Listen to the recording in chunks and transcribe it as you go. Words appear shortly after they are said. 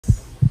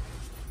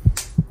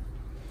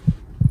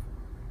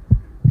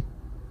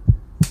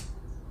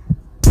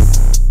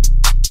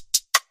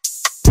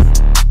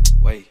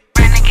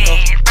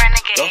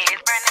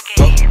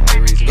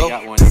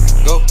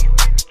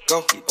go,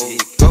 go, yeah,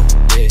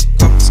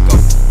 go, let's go,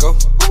 go,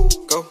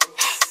 go,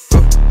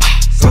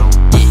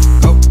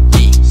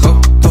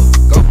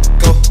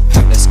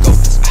 let's go.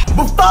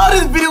 Before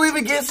this video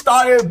even gets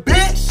started,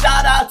 big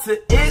shout out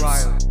to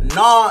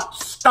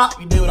ItzNonStop.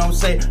 You dig what I'm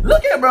saying?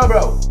 Look at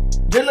bro.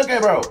 Just look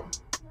at bro.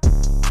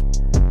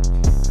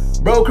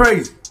 Bro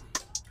crazy.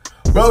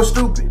 Bro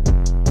stupid.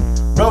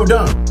 Bro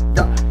dumb.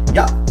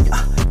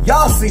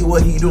 Y'all see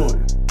what he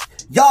doing.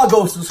 Y'all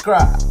go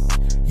subscribe.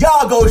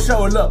 Y'all go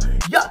show love.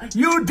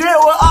 You did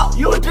what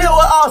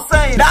I'm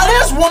saying. Now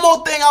there's one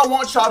more thing I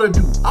want y'all to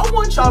do. I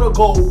want y'all to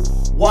go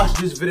watch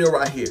this video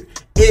right here.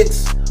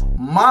 It's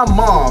My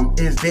Mom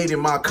is Dating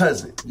My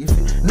Cousin. You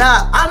see?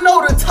 Now I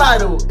know the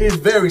title is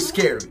very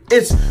scary.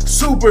 It's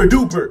super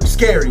duper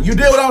scary. You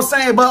did what I'm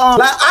saying? But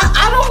like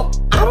I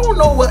don't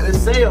know what to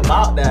say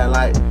about that.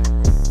 Like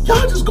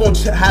y'all just gonna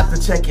have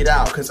to check it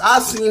out, cause I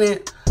seen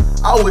it.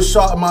 I was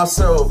shocked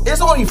myself.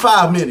 It's only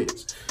 5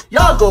 minutes.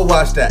 Y'all go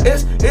watch that.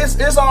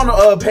 It's on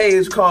a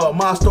page called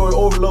My Story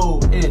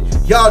Overload, and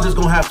y'all just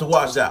gonna have to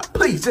watch that.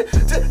 Please,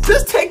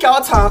 just take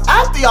y'all time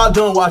after y'all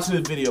done watching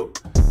this video.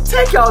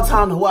 Take y'all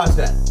time to watch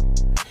that.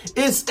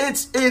 It's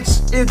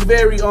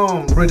very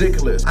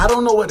ridiculous. I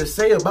don't know what to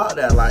say about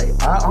that. Like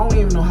I don't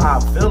even know how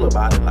I feel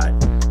about it. Like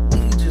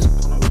we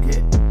just gonna get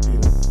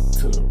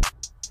into the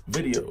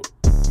video.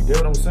 You get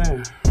what I'm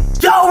saying?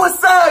 Yo,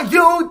 what's up,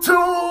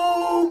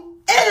 YouTube?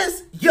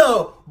 It's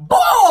your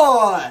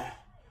boy,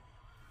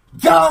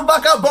 Young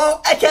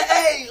Buckabone,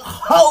 aka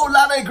Whole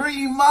Lot of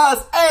Green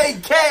Moss,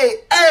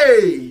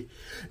 aka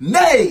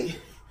NateSoUgly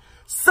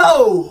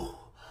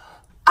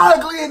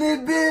in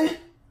it, bitch.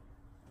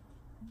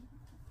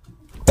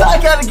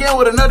 Back at it again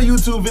with another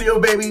YouTube video,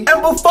 baby.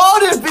 And before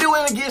this video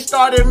even gets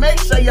started, make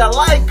sure you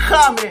like,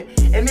 comment,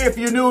 and if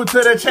you're new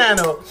to the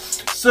channel,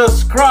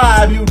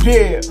 subscribe. You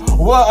did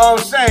what I'm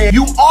saying.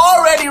 You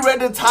already read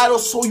the title,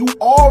 so you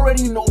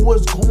already know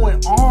what's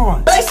going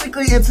on.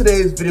 Basically, in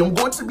today's video, I'm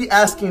going to be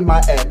asking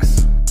my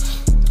ex,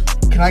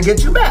 can I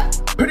get you back?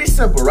 Pretty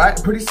simple, right?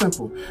 Pretty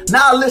simple.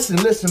 Now listen.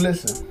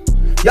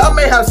 Y'all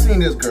may have seen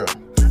this girl.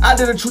 I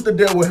did a truth or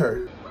dare with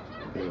her.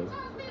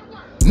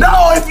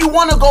 No, if you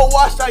want to go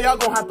watch that, y'all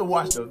gonna have to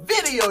watch the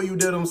video, you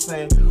did what I'm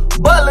saying.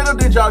 But little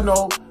did y'all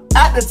know,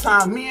 at the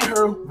time, me and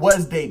her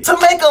was dating. To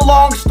make a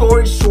long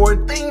story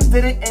short, things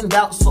didn't end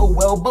out so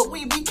well, but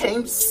we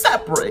became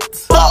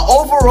separate. But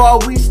overall,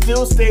 we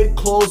still stayed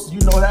close. You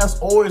know, that's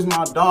always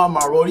my dog,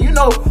 my road. You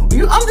know, I'm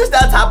just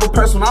that type of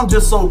person. I'm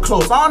just so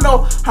close. I don't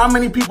know how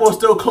many people are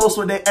still close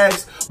with their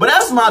ex, but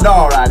that's my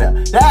dog right there.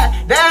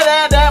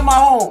 That my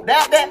home.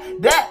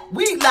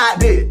 We like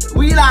this.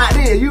 We like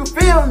this. You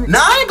feel me?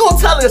 Now, I ain't gonna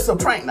tell her it's a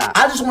prank now.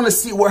 I just want to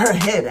see where her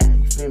head at.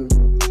 You feel me?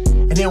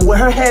 And then where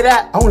her head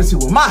at, I want to see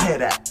where my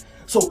head at.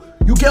 So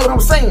you get what I'm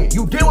saying?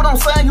 You did what I'm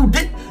saying? You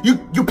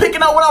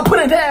picking up what I'm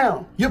putting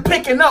down. You're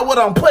picking up what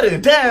I'm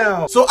putting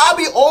down. So I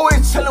be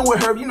always chilling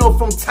with her, you know,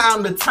 from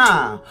time to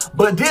time.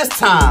 But this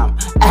time,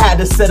 I had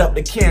to set up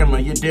the camera.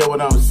 You did what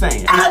I'm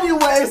saying?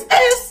 Anyways,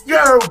 it's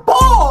your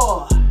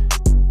boy,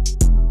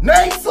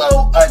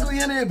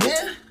 NateSoUgly in it,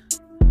 bitch.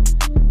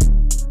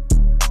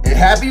 And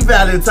happy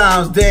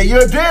Valentine's Day. You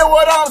did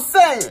what I'm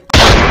saying?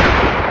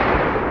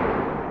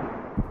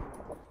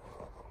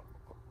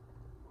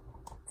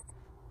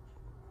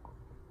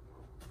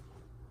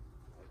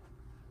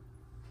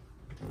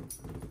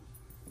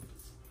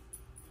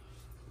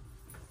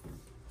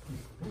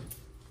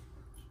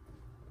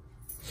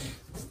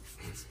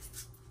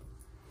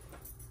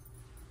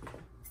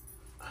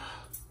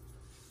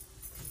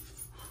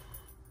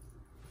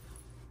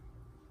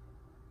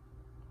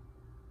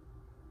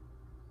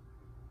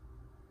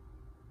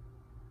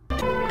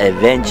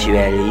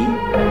 Eventually.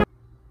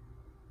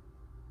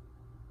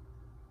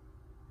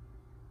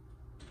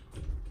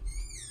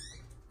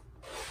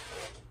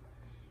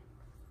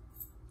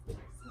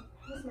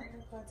 Where's my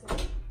AirPods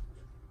at?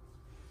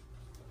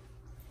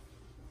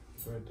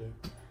 It's right there.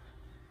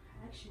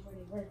 I actually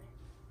already were.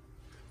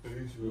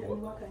 You Let me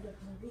walk out there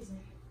for no reason.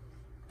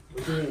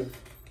 What do you mean?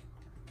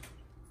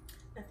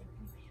 Nothing.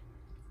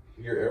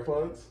 Your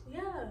AirPods?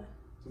 Yeah.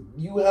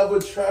 You have a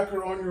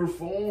tracker on your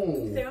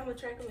phone. You think I'm gonna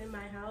track them in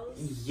my house?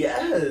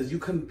 Yes, you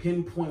can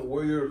pinpoint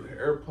where your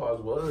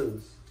AirPods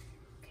was.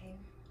 Okay.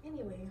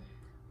 Anyway,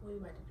 what are you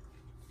about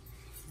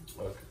to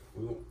do? Okay.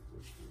 We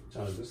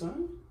trying to do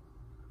something?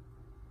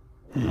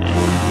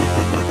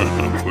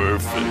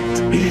 Perfect.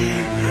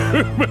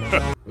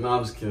 No,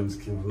 I'm just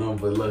kidding. No,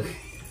 but look.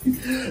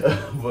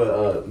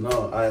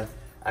 No, I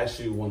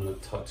actually want to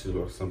talk to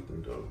you or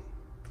something, though.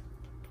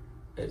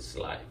 It's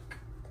like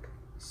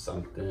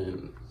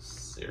something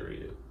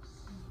serious.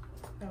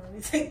 Oh, let me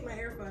take my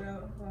AirPod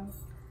out. Well,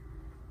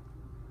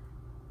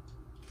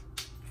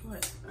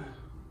 what?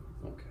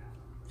 Okay.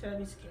 Should I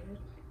be scared?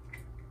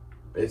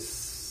 It's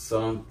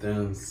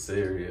something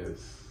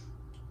serious.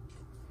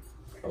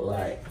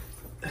 Like,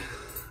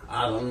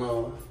 I don't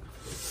know.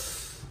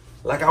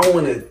 Like, I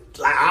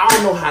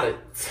don't know how to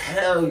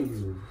tell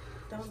you.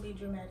 Don't be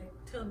dramatic.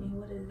 Tell me,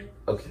 what is it?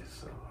 Okay,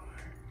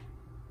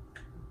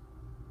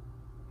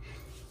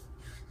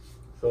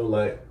 so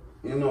like,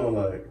 you know,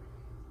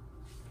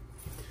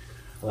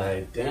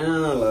 like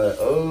damn, like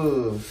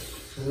oh,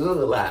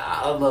 like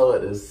I don't know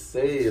what to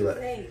say. Like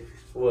Hey,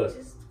 what?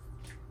 just,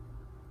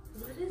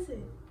 what is it?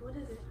 What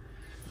is it?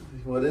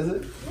 What is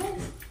it?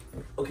 Yes.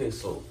 Okay,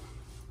 so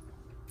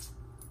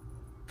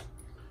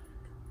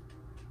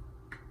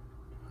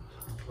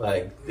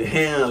like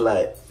damn,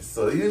 like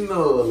so you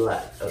know,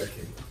 like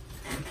okay.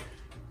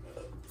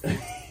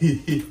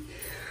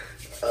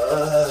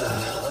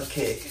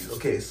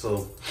 Okay,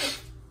 so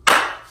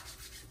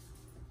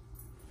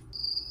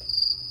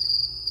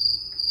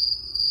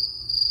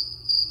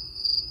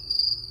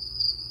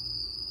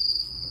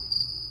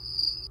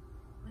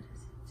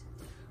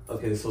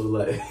okay, so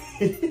like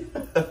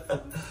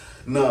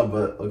no,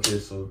 but okay,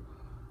 so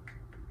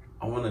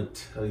I want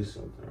to tell you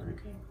something, right?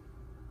 Okay.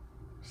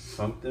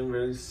 Something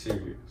really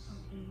serious.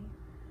 Okay.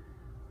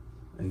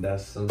 And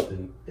that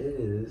something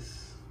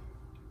is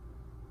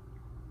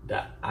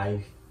that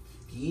I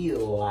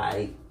feel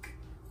like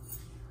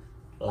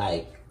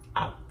I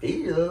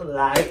feel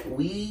like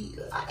we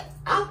like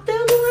I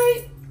feel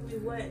like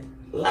Wait, what?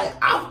 like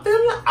I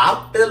feel like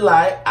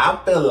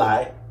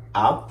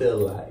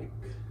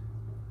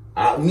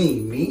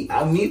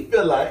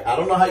I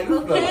don't know how you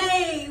feel.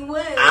 Okay,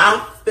 what?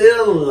 I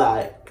feel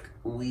like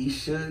we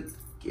should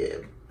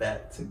get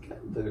back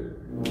together.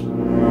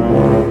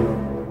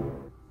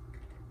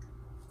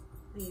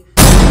 Leave.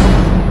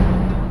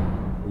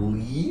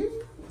 Leave?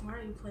 Why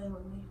are you playing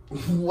with me?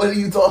 What are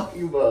you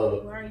talking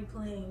about? Why are you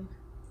playing?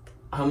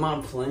 I'm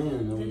not playing.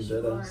 I'm Yes,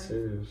 dead you are. ass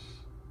serious.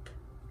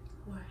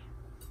 Why?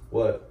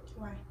 What?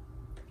 Why?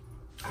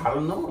 I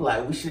don't know.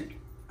 Like we should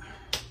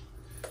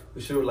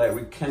like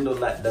rekindle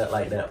like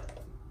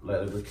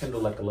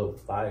rekindle like a little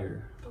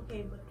fire.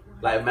 Okay, but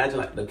why? Like imagine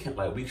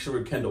like we should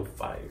rekindle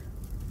fire.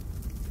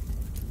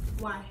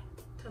 Why?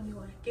 Tell me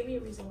why. Give me a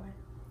reason why.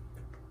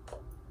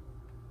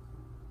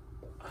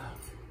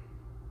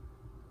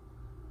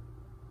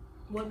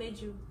 What made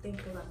you think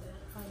about that?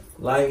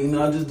 Like, you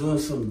know, I'm just doing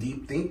some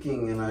deep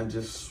thinking and I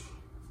just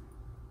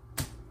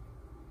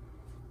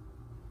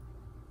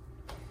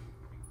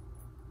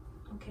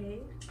Okay.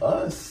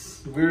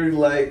 us. We're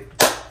like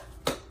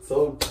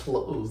so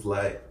close,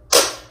 like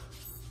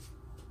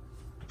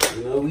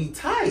you know, we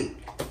tight.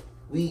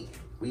 We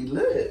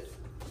lit.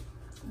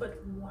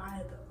 But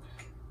why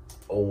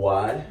though?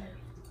 Why?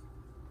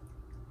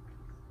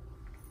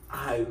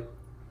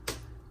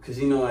 Cause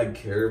you know I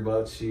care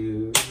about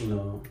you, you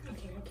know.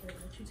 Okay, I care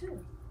about you too.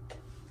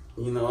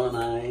 You know, and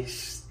I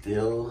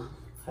still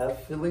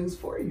have feelings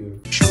for you.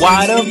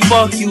 Why the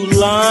fuck you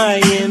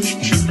lying?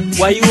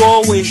 Why you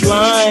always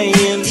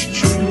lying?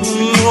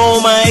 Oh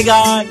my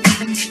god,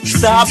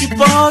 stop your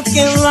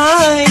fucking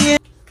lying.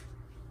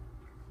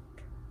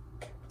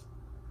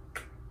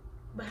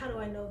 But how do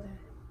I know that?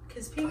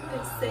 Because people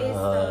can say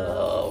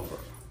stuff.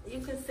 You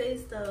can say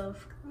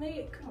stuff.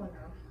 Man, come on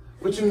now.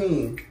 What you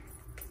mean?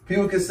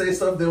 People can say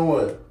something,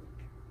 what?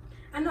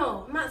 I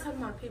know. I'm not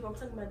talking about people. I'm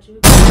talking about you.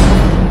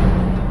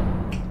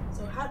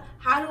 So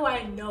how do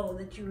I know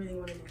that you really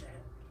want to do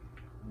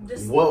that?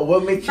 Just,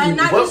 What makes you?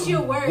 not What, just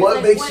your words. what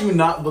like, makes you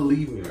not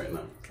believe me right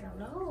now? I don't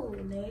know,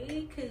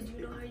 Nate. Because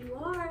you know how you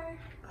are.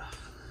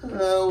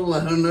 Oh, I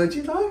don't know what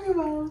you're talking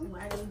about.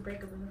 Why did we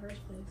break up in the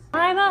first place?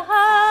 I'm a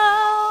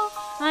hoe,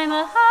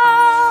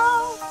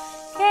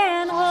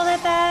 can't hold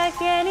it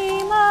back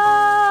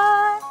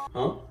anymore.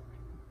 Huh?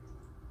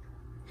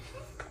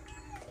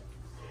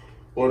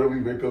 Why did we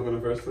break up in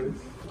the first place?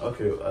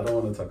 Okay, I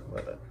don't want to talk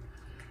about that.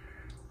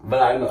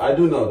 But I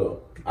do know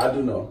though. I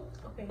do know.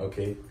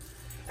 Okay.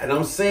 And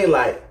I'm saying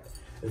like,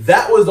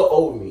 that was the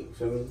old me,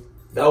 feel me?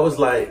 That was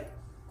like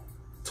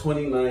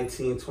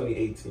 2019,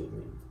 2018.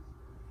 Man.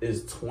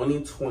 It's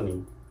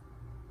 2020.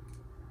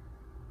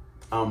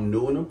 I'm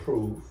new and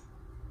improved.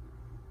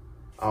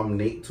 I'm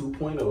Nate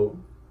 2.0.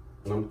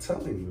 And I'm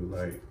telling you,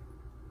 like,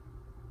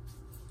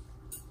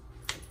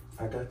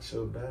 I got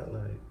your back,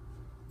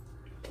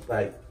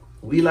 like,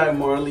 we like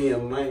Marley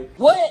and Mike.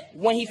 What?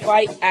 When he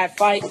fight, I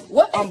fight.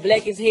 What? I'm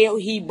black as hell,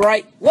 he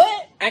bright.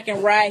 What? I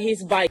can ride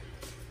his bike.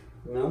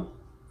 You know?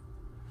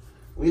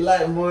 We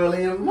like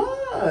Marley and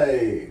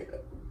Mike.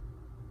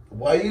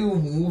 Why you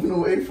moving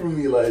away from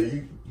me?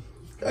 Like,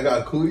 I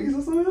got cooties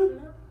or something?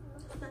 No,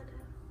 it's not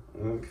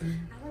that. Okay.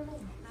 I don't know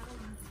how to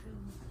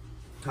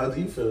feel. How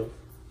do you feel?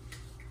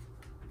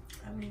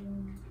 I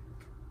mean,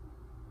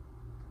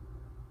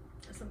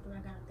 that's something I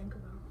gotta think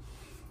about.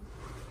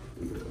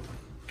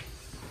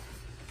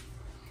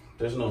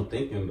 There's no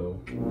thinking though.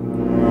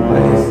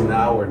 Like it's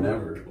now or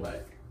never.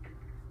 Like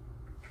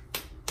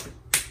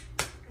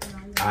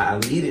I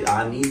need it.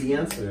 I need the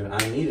answer.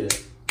 I need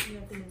it. You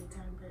have to give me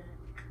time for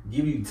that.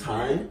 Give you I have to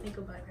time? think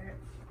about that.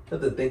 You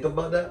have to think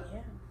about that?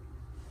 Yeah.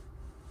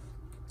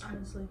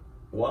 Honestly.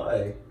 Why? I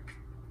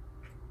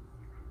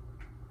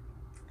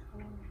don't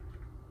know.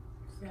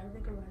 Just gotta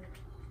think about it.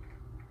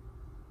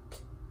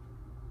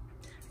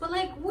 But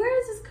like,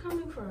 where is this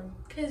coming from?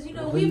 Cause you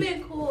know we've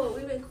been cool.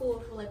 We've been cool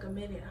for like a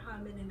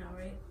hot minute now,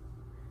 right?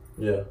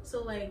 Yeah.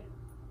 So like,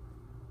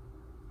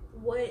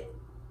 what?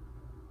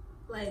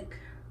 Like,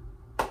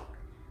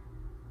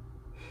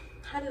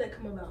 How did that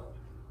come about?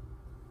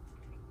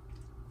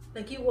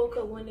 Like you woke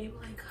up one day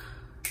like,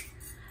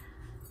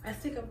 I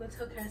think I'm gonna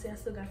tell Cassie I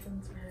still got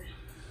feelings for her.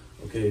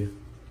 Okay,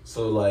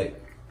 so like,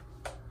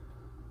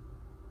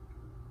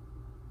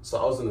 so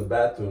I was in the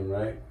bathroom,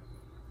 right?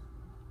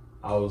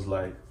 I was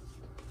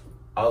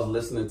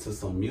listening to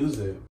some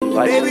music.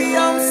 Baby,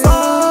 I'm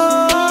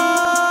sorry.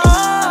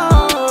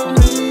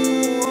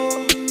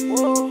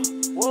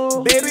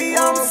 Baby,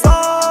 I'm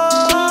sorry.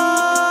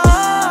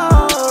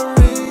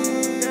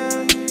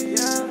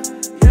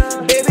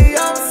 Baby,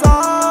 I'm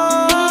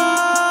sorry.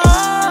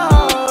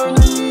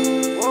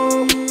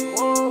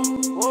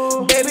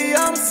 Baby,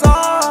 I'm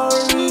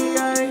sorry.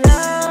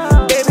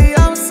 Baby,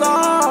 I'm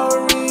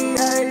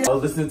sorry. I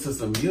was listening to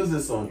some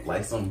music,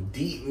 some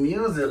deep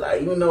music,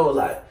 like, you know,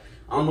 like,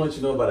 I don't know what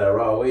you know about that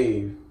raw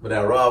wave, but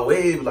that raw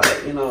wave,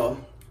 like, you know.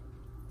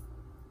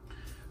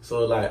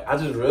 So like, I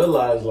just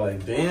realized,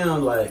 like,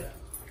 damn, like,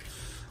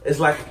 it's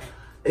like,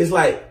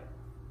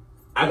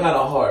 I got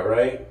a heart,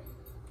 right?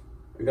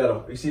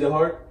 You see the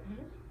heart?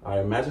 Mm-hmm. All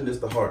right, imagine this,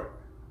 the heart.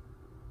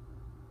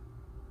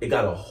 It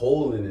got a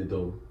hole in it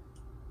though.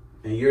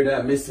 And you're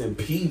that missing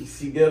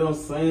piece, you get what I'm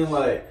saying?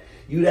 Like,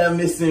 you that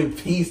missing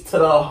piece to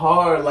the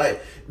heart.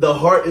 Like, the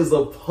heart is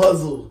a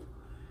puzzle.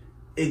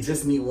 It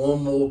just need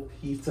one more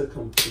piece to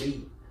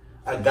complete.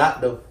 I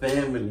got the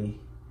family.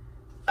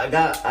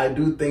 I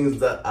do things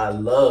that I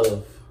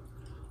love,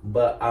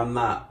 but I'm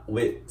not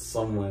with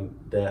someone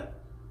that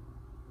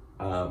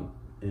I'm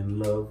in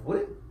love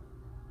with.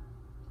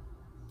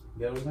 You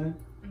get what I'm saying?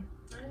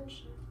 I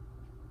understand.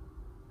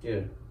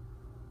 Yeah.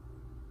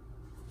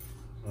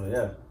 Oh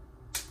yeah.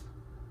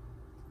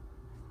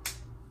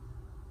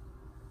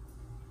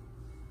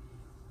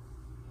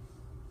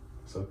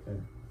 It's okay.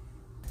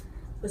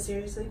 But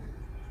seriously,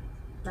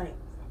 like,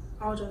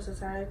 all jokes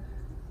aside,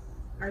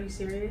 are you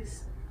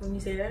serious when you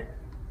say that?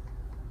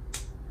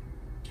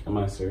 Am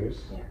I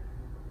serious? Yeah.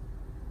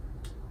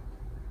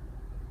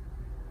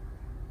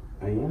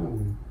 I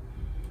am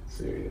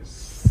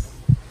serious.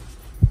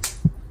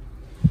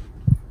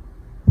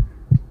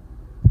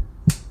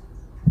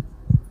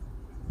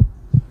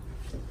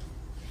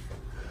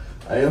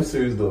 I am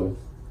serious though.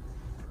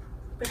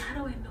 But how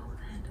do I know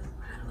that though?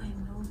 How do I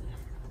know that?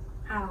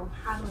 How do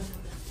I know that?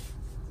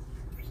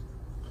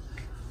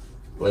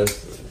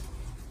 Listen,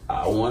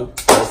 I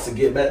want us to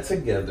get back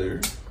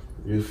together.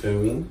 You feel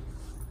me?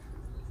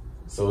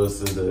 So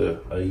it's either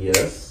a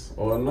yes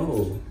or a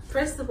no.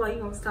 First of all, you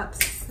gonna stop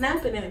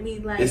snapping at me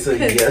like it's a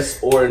yes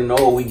or a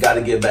no. We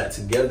gotta get back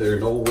together.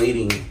 No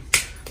waiting.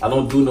 I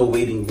don't do no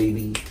waiting,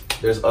 baby.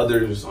 There's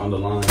others on the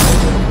line.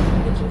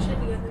 Get your shit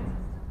together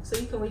so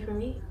you can wait for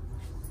me.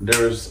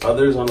 There's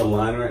others on the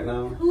line right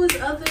now. Who is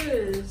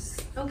others?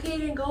 Okay,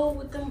 then go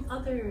with them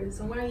others.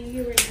 And why are you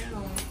here right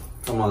now?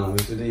 Come on,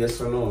 is it a yes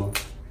or no?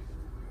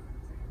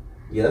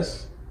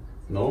 Yes?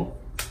 No?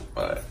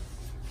 Alright.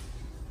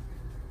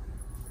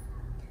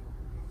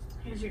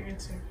 Here's your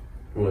answer.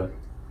 What?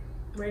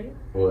 Ready?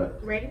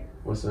 What? Ready?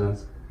 What's the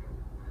answer?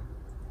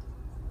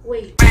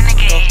 Wait.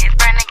 Renegade.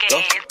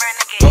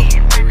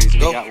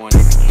 Go. Got one.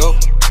 Go.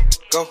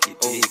 Go.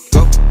 Yeah,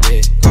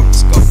 go.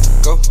 Let's go.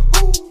 Go.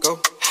 Go.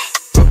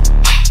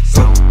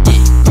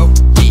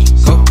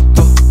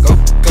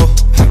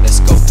 Let's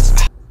go.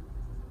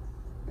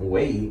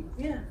 Wait.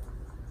 Yeah.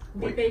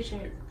 Be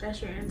patient.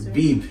 That's your answer.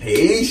 Be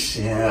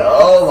patient.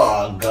 Oh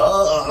my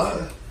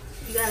God.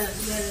 You gotta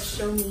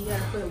show me. You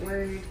gotta put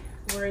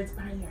words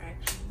behind your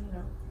action. You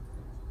know.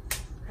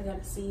 I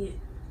gotta see it.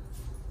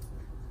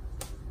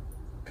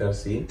 Gotta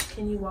see?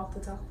 Can you walk the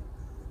talk?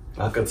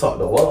 I could talk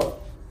the walk.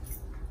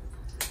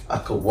 I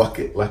could walk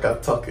it like I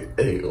talk it.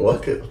 Hey,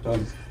 walk it. But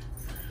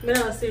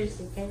no,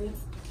 seriously, can you?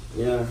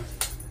 Yeah.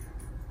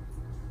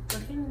 Why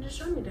can't you just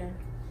show me then?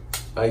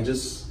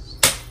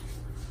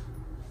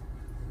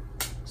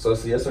 So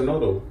it's a yes or no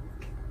though.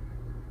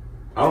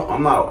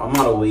 I'm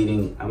not a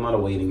waiting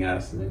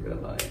ass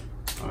nigga. Like,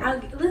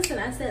 listen,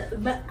 I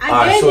said, but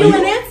I gave you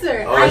an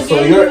answer. All right,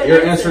 so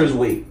your answer is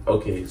wait.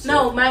 Okay. So,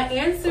 no, my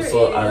answer is.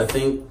 So I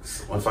think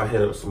if I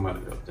hit up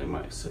somebody else, they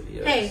might say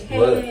yes. Hey.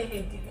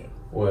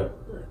 What?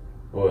 Look,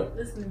 what?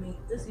 listen to me.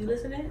 You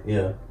listening?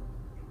 Yeah.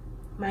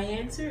 My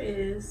answer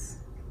is,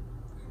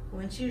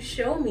 once you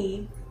show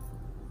me,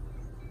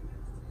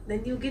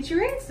 then you'll get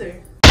your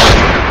answer.